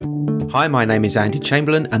Hi, my name is Andy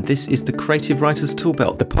Chamberlain, and this is the Creative Writer's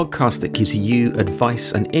Toolbelt, the podcast that gives you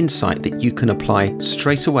advice and insight that you can apply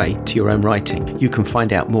straight away to your own writing. You can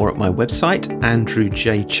find out more at my website,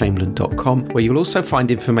 andrewjchamberlain.com, where you'll also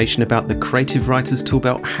find information about the Creative Writer's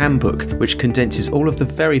Toolbelt Handbook, which condenses all of the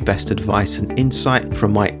very best advice and insight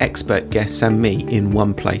from my expert guests and me in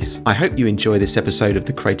one place. I hope you enjoy this episode of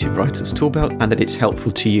the Creative Writer's Toolbelt and that it's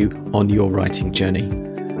helpful to you on your writing journey.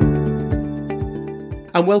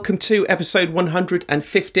 And welcome to episode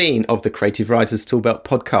 115 of the Creative Writer's Toolbelt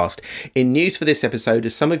podcast. In news for this episode,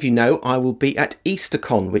 as some of you know, I will be at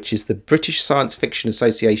EasterCon, which is the British Science Fiction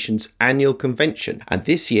Association's annual convention. And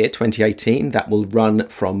this year, 2018, that will run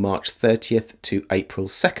from March 30th to April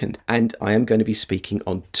 2nd. And I am going to be speaking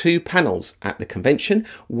on two panels at the convention,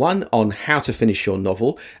 one on how to finish your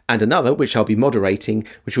novel, and another, which I'll be moderating,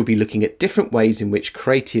 which will be looking at different ways in which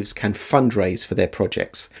creatives can fundraise for their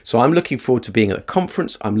projects. So I'm looking forward to being at the conference.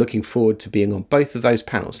 I'm looking forward to being on both of those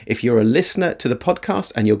panels. If you're a listener to the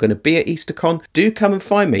podcast and you're going to be at EasterCon, do come and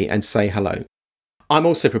find me and say hello. I'm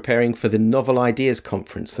also preparing for the Novel Ideas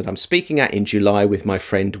Conference that I'm speaking at in July with my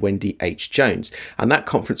friend Wendy H. Jones, and that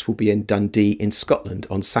conference will be in Dundee in Scotland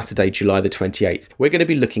on Saturday, July the 28th. We're going to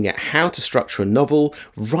be looking at how to structure a novel,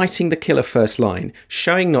 writing the killer first line,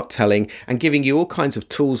 showing not telling, and giving you all kinds of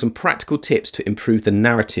tools and practical tips to improve the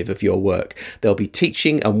narrative of your work. There'll be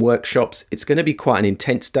teaching and workshops. It's going to be quite an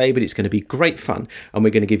intense day, but it's going to be great fun, and we're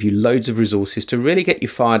going to give you loads of resources to really get you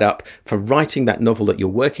fired up for writing that novel that you're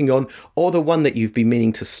working on, or the one that you've been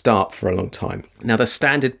meaning to start for a long time. Now, the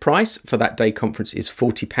standard price for that day conference is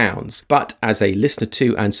 £40, but as a listener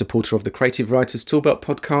to and supporter of the Creative Writer's Toolbelt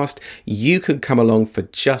podcast, you can come along for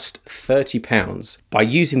just £30 by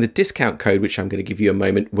using the discount code, which I'm going to give you a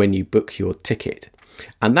moment when you book your ticket.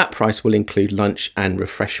 And that price will include lunch and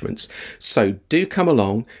refreshments. So do come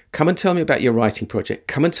along, come and tell me about your writing project,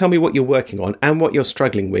 come and tell me what you're working on and what you're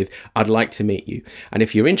struggling with. I'd like to meet you. And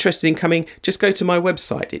if you're interested in coming, just go to my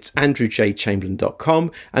website. It's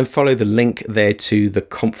andrewjchamberlain.com and follow the link there to the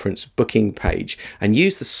conference booking page and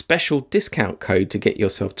use the special discount code to get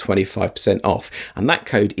yourself 25% off. And that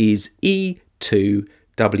code is E2WNI.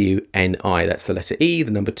 That's the letter E,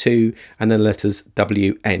 the number 2, and then the letters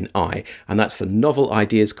WNI. And that's the Novel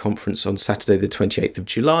Ideas Conference on Saturday, the 28th of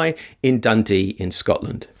July in Dundee in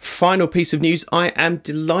Scotland. Final piece of news, I am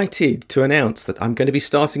delighted to announce that I'm going to be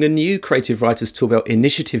starting a new Creative Writers Toolbelt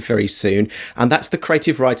initiative very soon, and that's the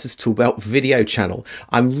Creative Writers Toolbelt video channel.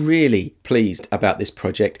 I'm really pleased about this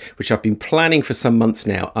project, which I've been planning for some months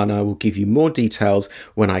now, and I will give you more details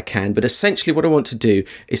when I can. But essentially what I want to do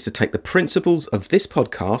is to take the principles of this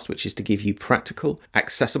podcast, which is to give you practical,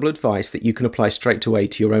 accessible advice that you can apply straight away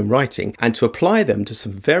to your own writing, and to apply them to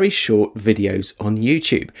some very short videos on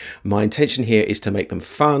YouTube. My intention here is to make them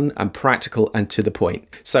fun and practical and to the point.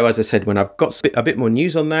 So as I said, when I've got a bit more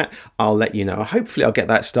news on that, I'll let you know. Hopefully I'll get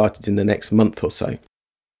that started in the next month or so.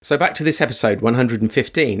 So back to this episode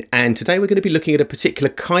 115, and today we're going to be looking at a particular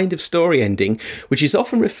kind of story ending, which is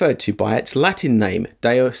often referred to by its Latin name,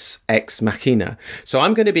 Deus Ex Machina. So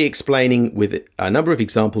I'm going to be explaining with a number of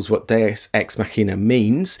examples what Deus Ex Machina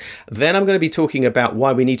means. Then I'm going to be talking about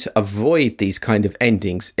why we need to avoid these kind of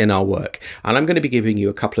endings in our work. And I'm going to be giving you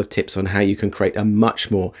a couple of tips on how you can create a much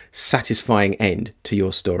more satisfying end to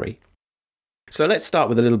your story. So let's start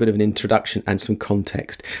with a little bit of an introduction and some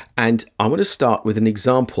context. And I want to start with an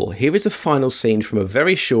example. Here is a final scene from a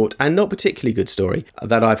very short and not particularly good story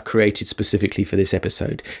that I've created specifically for this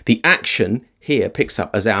episode. The action here picks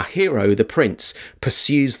up as our hero, the prince,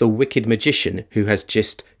 pursues the wicked magician who has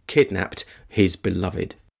just kidnapped his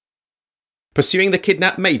beloved. Pursuing the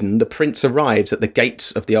kidnapped maiden, the prince arrives at the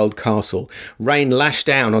gates of the old castle. Rain lashed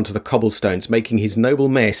down onto the cobblestones, making his noble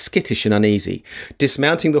mare skittish and uneasy.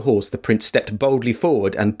 Dismounting the horse, the prince stepped boldly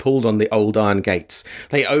forward and pulled on the old iron gates.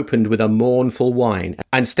 They opened with a mournful whine,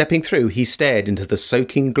 and stepping through, he stared into the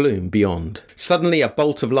soaking gloom beyond. Suddenly, a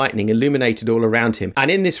bolt of lightning illuminated all around him,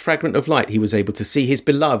 and in this fragment of light, he was able to see his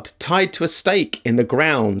beloved tied to a stake in the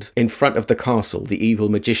ground in front of the castle, the evil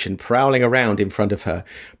magician prowling around in front of her.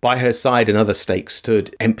 By her side, another stake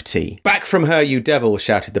stood empty. "Back from her, you devil!"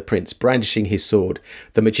 shouted the prince, brandishing his sword.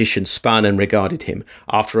 The magician spun and regarded him.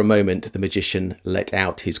 After a moment, the magician let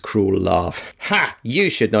out his cruel laugh. "Ha! You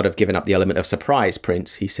should not have given up the element of surprise,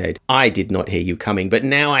 prince," he said. "I did not hear you coming, but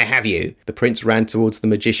now I have you." The prince ran towards the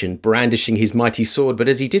magician, brandishing his mighty sword, but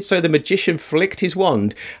as he did so, the magician flicked his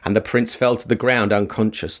wand, and the prince fell to the ground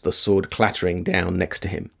unconscious, the sword clattering down next to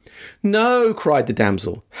him. "No!" cried the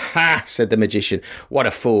damsel. "Ha!" said the magician. "What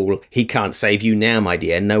a fool! He can't save you now, my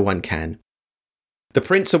dear. No one can." The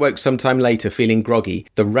prince awoke some time later feeling groggy,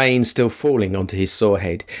 the rain still falling onto his sore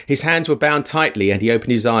head. His hands were bound tightly and he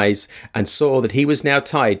opened his eyes and saw that he was now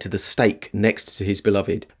tied to the stake next to his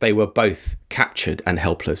beloved. They were both captured and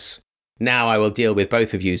helpless. "Now I will deal with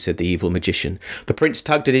both of you," said the evil magician. The prince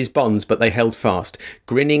tugged at his bonds, but they held fast.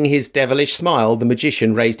 Grinning his devilish smile, the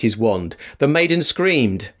magician raised his wand. The maiden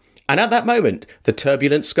screamed. And at that moment, the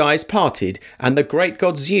turbulent skies parted, and the great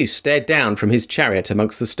god Zeus stared down from his chariot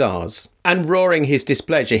amongst the stars. And roaring his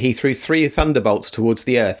displeasure, he threw 3 thunderbolts towards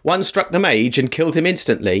the earth. One struck the mage and killed him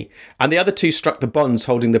instantly, and the other 2 struck the bonds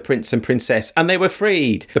holding the prince and princess, and they were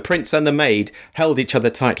freed. The prince and the maid held each other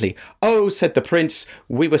tightly. "Oh," said the prince,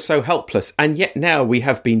 "we were so helpless, and yet now we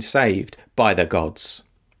have been saved by the gods."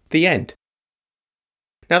 The end.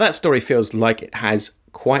 Now that story feels like it has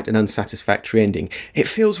quite an unsatisfactory ending. It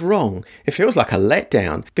feels wrong. It feels like a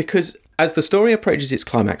letdown, because as the story approaches its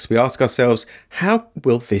climax, we ask ourselves, how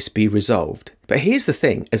will this be resolved? But here's the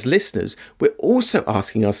thing, as listeners, we're also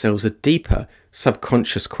asking ourselves a deeper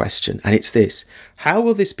subconscious question, and it's this: how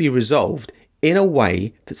will this be resolved in a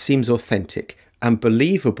way that seems authentic and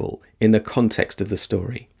believable in the context of the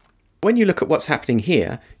story? When you look at what's happening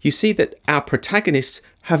here, you see that our protagonists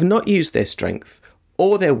have not used their strength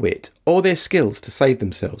or their wit, or their skills to save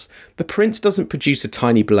themselves. The prince doesn't produce a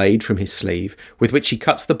tiny blade from his sleeve with which he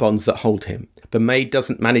cuts the bonds that hold him. The maid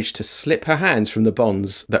doesn't manage to slip her hands from the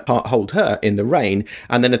bonds that hold her in the rain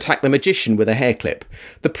and then attack the magician with a hair clip.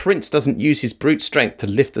 The prince doesn't use his brute strength to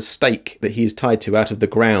lift the stake that he is tied to out of the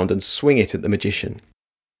ground and swing it at the magician.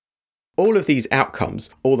 All of these outcomes,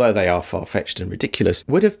 although they are far-fetched and ridiculous,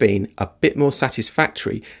 would have been a bit more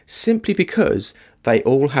satisfactory simply because they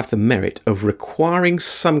all have the merit of requiring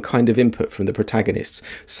some kind of input from the protagonists,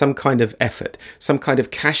 some kind of effort, some kind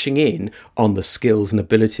of cashing in on the skills and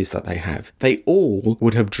abilities that they have. They all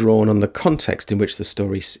would have drawn on the context in which the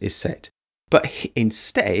story is set. But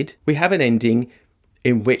instead, we have an ending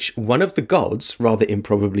in which one of the gods, rather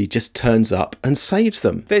improbably, just turns up and saves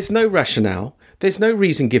them. There's no rationale. There's no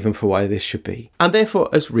reason given for why this should be. And therefore,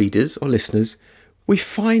 as readers or listeners, we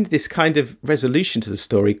find this kind of resolution to the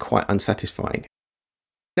story quite unsatisfying.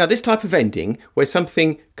 Now, this type of ending, where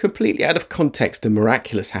something completely out of context and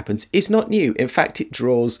miraculous happens, is not new. In fact, it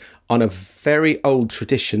draws on a very old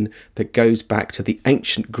tradition that goes back to the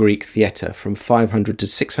ancient Greek theatre from 500 to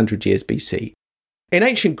 600 years BC. In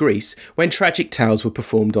ancient Greece, when tragic tales were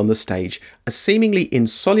performed on the stage, a seemingly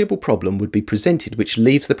insoluble problem would be presented which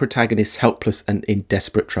leaves the protagonists helpless and in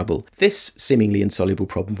desperate trouble. This seemingly insoluble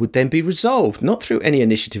problem would then be resolved, not through any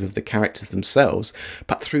initiative of the characters themselves,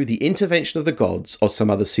 but through the intervention of the gods or some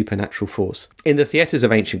other supernatural force. In the theatres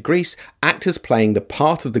of ancient Greece, actors playing the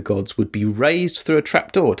part of the gods would be raised through a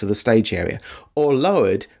trapdoor to the stage area, or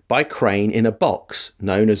lowered by crane in a box,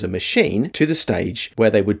 known as a machine, to the stage, where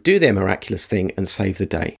they would do their miraculous thing and save the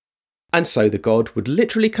day. And so the god would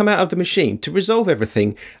literally come out of the machine to resolve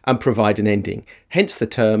everything and provide an ending, hence the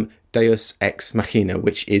term Deus Ex Machina,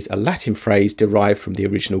 which is a Latin phrase derived from the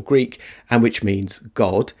original Greek and which means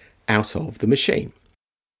God out of the machine.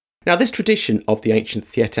 Now, this tradition of the ancient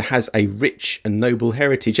theatre has a rich and noble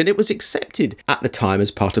heritage, and it was accepted at the time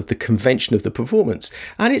as part of the convention of the performance.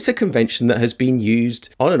 And it's a convention that has been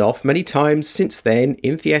used on and off many times since then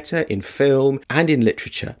in theatre, in film, and in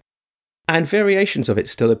literature. And variations of it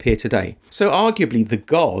still appear today. So arguably the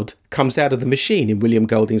god comes out of the machine in William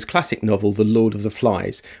Golding's classic novel The Lord of the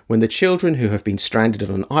Flies, when the children who have been stranded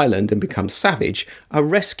on an island and become savage are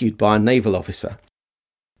rescued by a naval officer.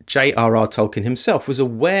 J.R.R. Tolkien himself was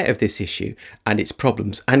aware of this issue and its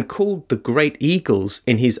problems and called the great eagles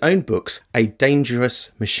in his own books a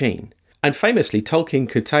dangerous machine. And famously, Tolkien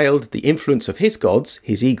curtailed the influence of his gods,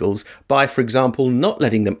 his eagles, by, for example, not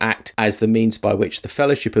letting them act as the means by which the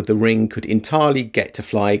Fellowship of the Ring could entirely get to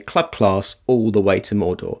fly club class all the way to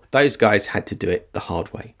Mordor. Those guys had to do it the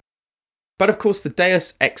hard way. But of course, the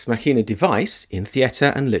Deus Ex Machina device in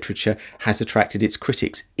theatre and literature has attracted its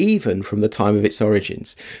critics, even from the time of its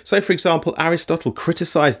origins. So, for example, Aristotle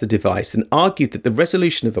criticised the device and argued that the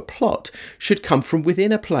resolution of a plot should come from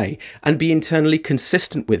within a play and be internally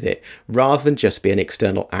consistent with it, rather than just be an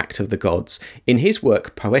external act of the gods. In his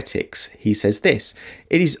work Poetics, he says this: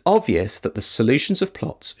 "It is obvious that the solutions of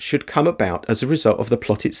plots should come about as a result of the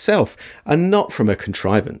plot itself, and not from a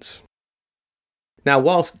contrivance." Now,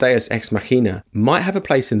 whilst Deus Ex Machina might have a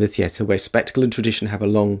place in the theatre where spectacle and tradition have a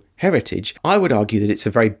long heritage, I would argue that it's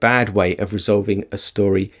a very bad way of resolving a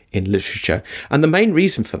story in literature. And the main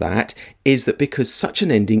reason for that is that because such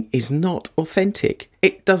an ending is not authentic.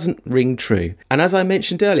 It doesn't ring true. And as I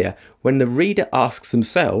mentioned earlier, when the reader asks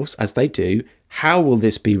themselves, as they do, how will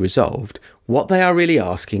this be resolved? What they are really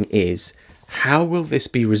asking is, how will this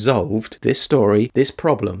be resolved, this story, this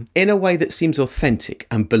problem, in a way that seems authentic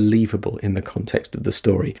and believable in the context of the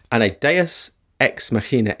story. And a Deus Ex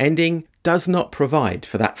Machina ending does not provide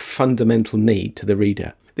for that fundamental need to the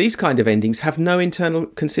reader. These kind of endings have no internal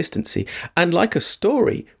consistency, and like a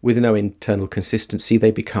story with no internal consistency,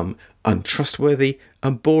 they become untrustworthy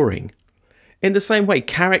and boring. In the same way,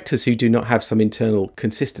 characters who do not have some internal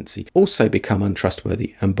consistency also become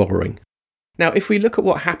untrustworthy and boring. Now, if we look at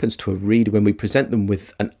what happens to a reader when we present them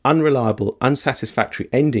with an unreliable, unsatisfactory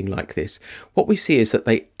ending like this, what we see is that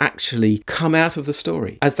they actually come out of the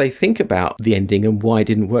story as they think about the ending and why it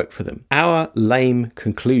didn't work for them. Our lame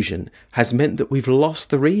conclusion has meant that we've lost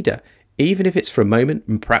the reader, even if it's for a moment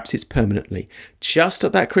and perhaps it's permanently. Just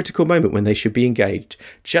at that critical moment when they should be engaged,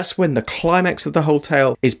 just when the climax of the whole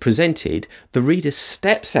tale is presented, the reader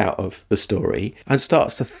steps out of the story and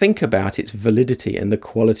starts to think about its validity and the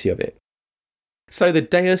quality of it. So the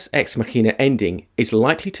Deus Ex Machina ending is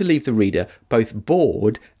likely to leave the reader both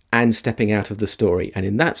bored and stepping out of the story, and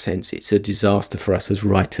in that sense it's a disaster for us as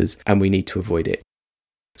writers and we need to avoid it.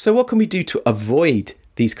 So what can we do to avoid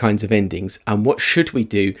these kinds of endings, and what should we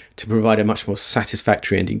do to provide a much more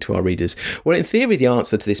satisfactory ending to our readers? Well, in theory the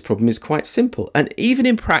answer to this problem is quite simple, and even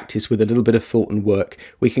in practice with a little bit of thought and work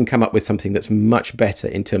we can come up with something that's much better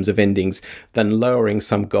in terms of endings than lowering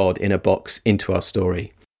some god in a box into our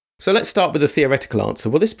story. So let's start with the theoretical answer.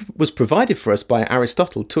 Well, this was provided for us by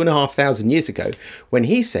Aristotle 2,500 years ago when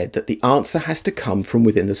he said that the answer has to come from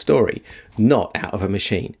within the story, not out of a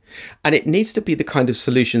machine. And it needs to be the kind of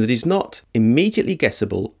solution that is not immediately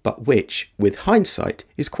guessable, but which, with hindsight,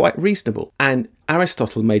 is quite reasonable. And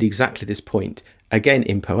Aristotle made exactly this point, again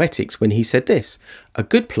in Poetics, when he said this: a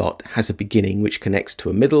good plot has a beginning which connects to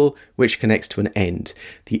a middle, which connects to an end.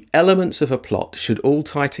 The elements of a plot should all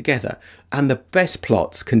tie together, and the best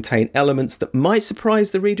plots contain elements that might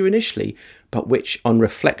surprise the reader initially, but which, on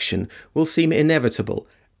reflection, will seem inevitable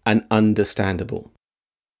and understandable.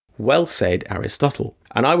 Well said, Aristotle.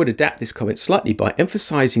 And I would adapt this comment slightly by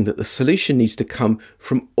emphasising that the solution needs to come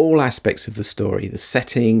from all aspects of the story: the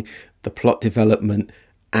setting, the plot development,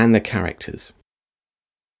 and the characters.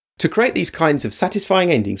 To create these kinds of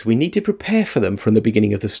satisfying endings, we need to prepare for them from the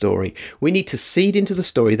beginning of the story. We need to seed into the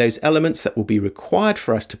story those elements that will be required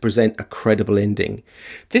for us to present a credible ending.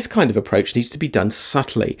 This kind of approach needs to be done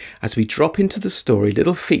subtly as we drop into the story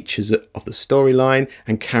little features of the storyline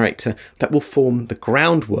and character that will form the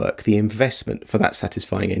groundwork, the investment for that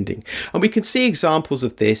satisfying ending. And we can see examples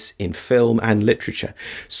of this in film and literature.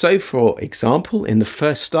 So, for example, in the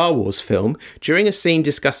first Star Wars film, during a scene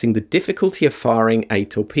discussing the difficulty of firing a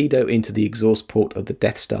torpedo into the exhaust port of the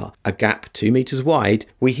Death Star, a gap 2 meters wide,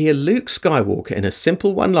 we hear Luke Skywalker in a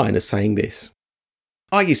simple one-liner saying this: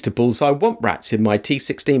 "I used to bullseye womp rats in my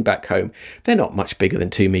T-16 back home. They're not much bigger than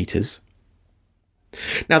 2 meters."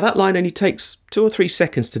 Now that line only takes 2 or 3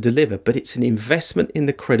 seconds to deliver, but it's an investment in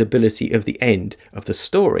the credibility of the end of the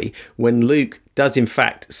story when Luke does in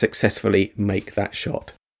fact successfully make that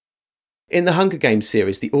shot. In the Hunger Games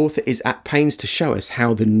series, the author is at pains to show us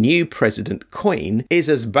how the new President Coin is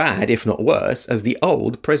as bad, if not worse, as the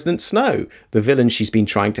old President Snow, the villain she's been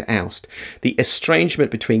trying to oust. The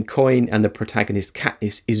estrangement between Coin and the protagonist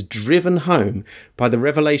Katniss is driven home by the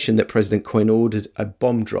revelation that President Coin ordered a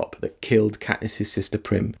bomb drop that killed Katniss's sister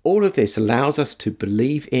Prim. All of this allows us to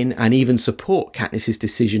believe in and even support Katniss's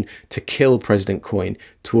decision to kill President Coin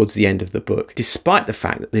towards the end of the book, despite the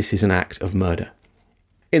fact that this is an act of murder.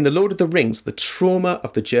 In The Lord of the Rings, the trauma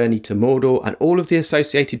of the journey to Mordor and all of the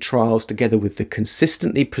associated trials, together with the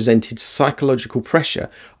consistently presented psychological pressure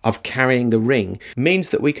of carrying the ring, means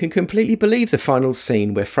that we can completely believe the final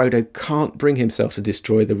scene where Frodo can't bring himself to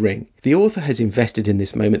destroy the ring. The author has invested in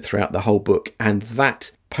this moment throughout the whole book, and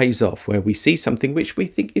that pays off where we see something which we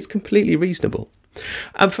think is completely reasonable.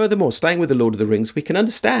 And furthermore, staying with The Lord of the Rings, we can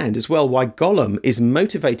understand as well why Gollum is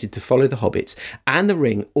motivated to follow the hobbits and the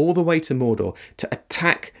ring all the way to Mordor to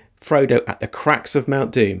attack Frodo at the cracks of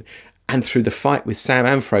Mount Doom, and through the fight with Sam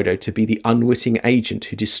and Frodo to be the unwitting agent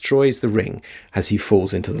who destroys the ring as he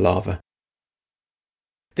falls into the lava.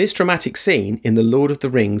 This dramatic scene in The Lord of the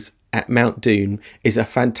Rings at Mount Doom is a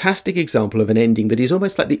fantastic example of an ending that is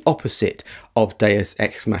almost like the opposite of Deus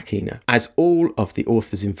Ex Machina, as all of the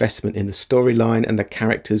author's investment in the storyline and the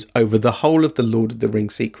characters over the whole of the Lord of the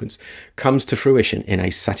Rings sequence comes to fruition in a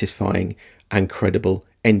satisfying and credible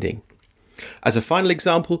ending. As a final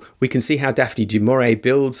example, we can see how Daphne du Maurier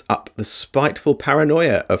builds up the spiteful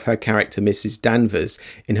paranoia of her character Mrs. Danvers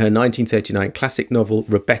in her 1939 classic novel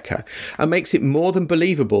Rebecca, and makes it more than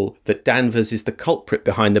believable that Danvers is the culprit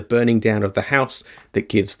behind the burning down of the house that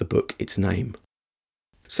gives the book its name.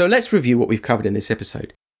 So let's review what we've covered in this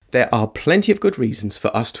episode. there are plenty of good reasons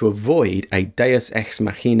for us to avoid a Deus Ex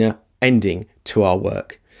Machina ending to our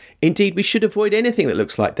work. Indeed, we should avoid anything that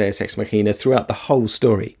looks like Deus Ex Machina throughout the whole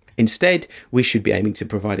story. Instead, we should be aiming to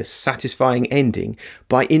provide a satisfying ending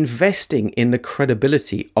by investing in the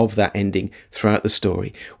credibility of that ending throughout the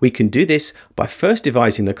story. We can do this by first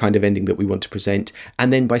devising the kind of ending that we want to present,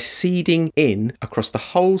 and then by seeding in across the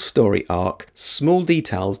whole story arc small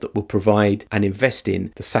details that will provide and invest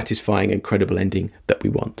in the satisfying and credible ending that we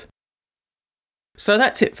want. So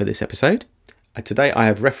that's it for this episode. Today I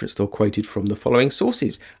have referenced or quoted from the following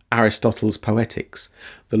sources: Aristotle's Poetics,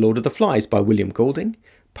 The Lord of the Flies by William Golding,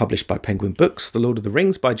 published by Penguin Books; The Lord of the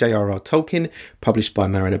Rings by J.R.R. Tolkien, published by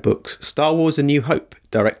Mariner Books; Star Wars: A New Hope,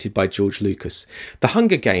 directed by George Lucas; The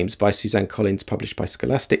Hunger Games by Suzanne Collins, published by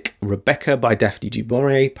Scholastic; Rebecca by Daphne du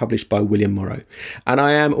Maurier, published by William Morrow. And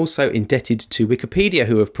I am also indebted to Wikipedia,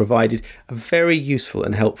 who have provided a very useful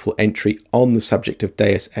and helpful entry on the subject of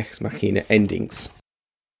Deus Ex Machina endings.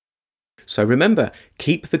 So remember,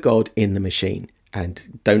 keep the God in the machine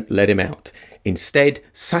and don't let him out. Instead,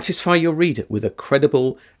 satisfy your reader with a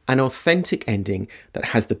credible and authentic ending that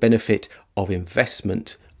has the benefit of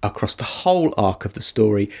investment across the whole arc of the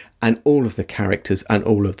story and all of the characters and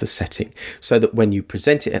all of the setting, so that when you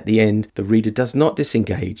present it at the end, the reader does not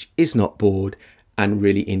disengage, is not bored, and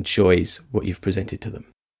really enjoys what you've presented to them.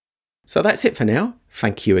 So that's it for now.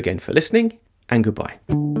 Thank you again for listening, and goodbye.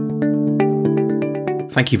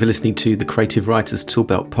 Thank you for listening to the Creative Writers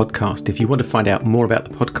Toolbelt podcast. If you want to find out more about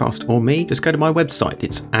the podcast or me, just go to my website.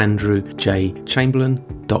 It's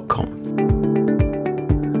andrewjchamberlain.com.